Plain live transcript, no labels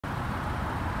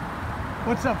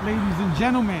What's up, ladies and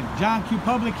gentlemen? John Q.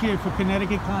 Public here for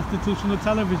Connecticut Constitutional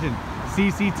Television,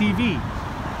 CCTV.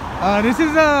 This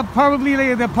is probably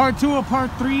like the part 2 or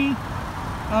part 3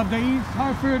 of the East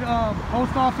Hartford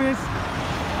post office.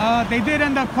 They did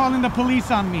end up calling the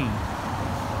police on me.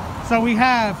 So we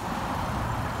have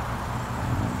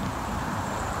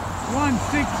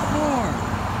 164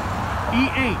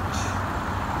 EH.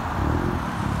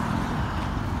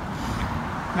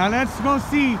 Now let's go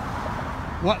see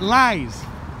what lies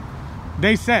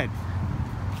they said.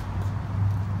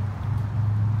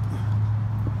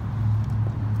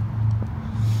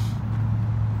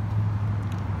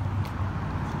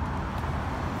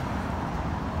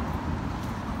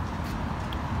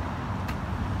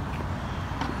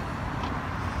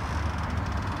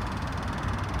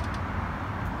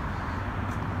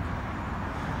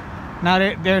 Now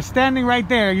they're standing right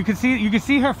there. You can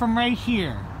see her from right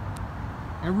here.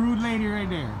 A rude lady right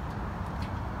there.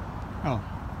 Oh.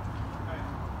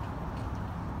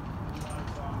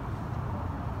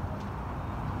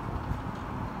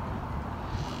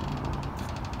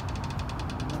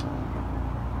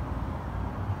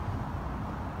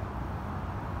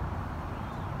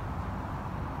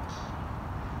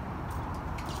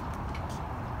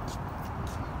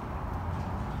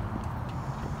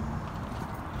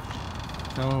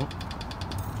 So,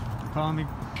 call me.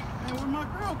 Hey, where'd my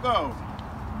girl go?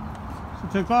 She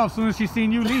took off as soon as she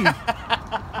seen you leave.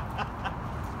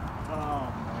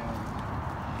 Oh, man.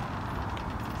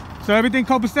 So everything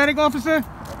copacetic, officer?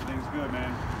 Everything's good,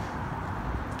 man.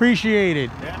 Appreciate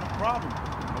it. Yeah, no problem.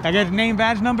 I get name,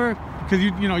 badge number? Because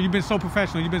you've been so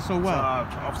professional. You've been so well.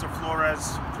 Officer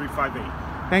Flores, 358.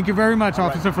 Thank you very much, All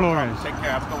Officer right, Flores. Take care.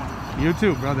 Have a good one. You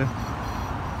too, brother.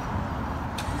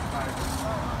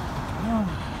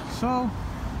 So,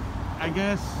 I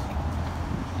guess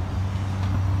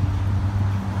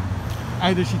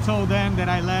either she told them that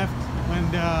I left when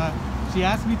she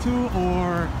asked me to,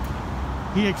 or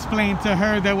he explained to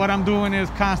her that what I'm doing is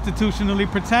constitutionally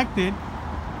protected,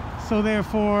 so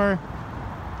therefore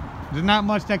there's not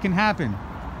much that can happen.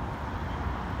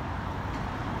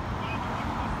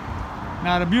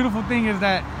 Now the beautiful thing is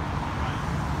that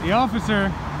the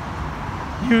officer,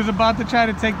 he was about to try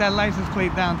to take that license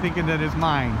plate down thinking that it's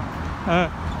mine.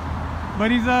 But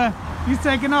he's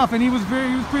taking off, and he was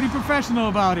pretty professional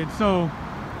about it. So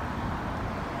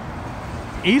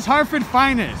East Hartford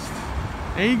finest.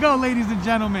 There you go, ladies and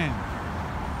gentlemen.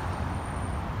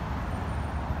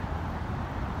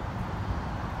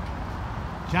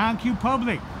 John Q.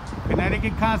 Public,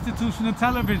 Connecticut Constitutional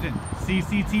Television,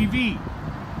 CCTV.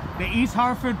 The East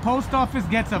Hartford post office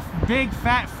gets a big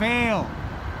fat fail.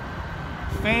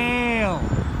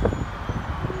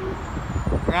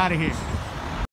 We're out of here.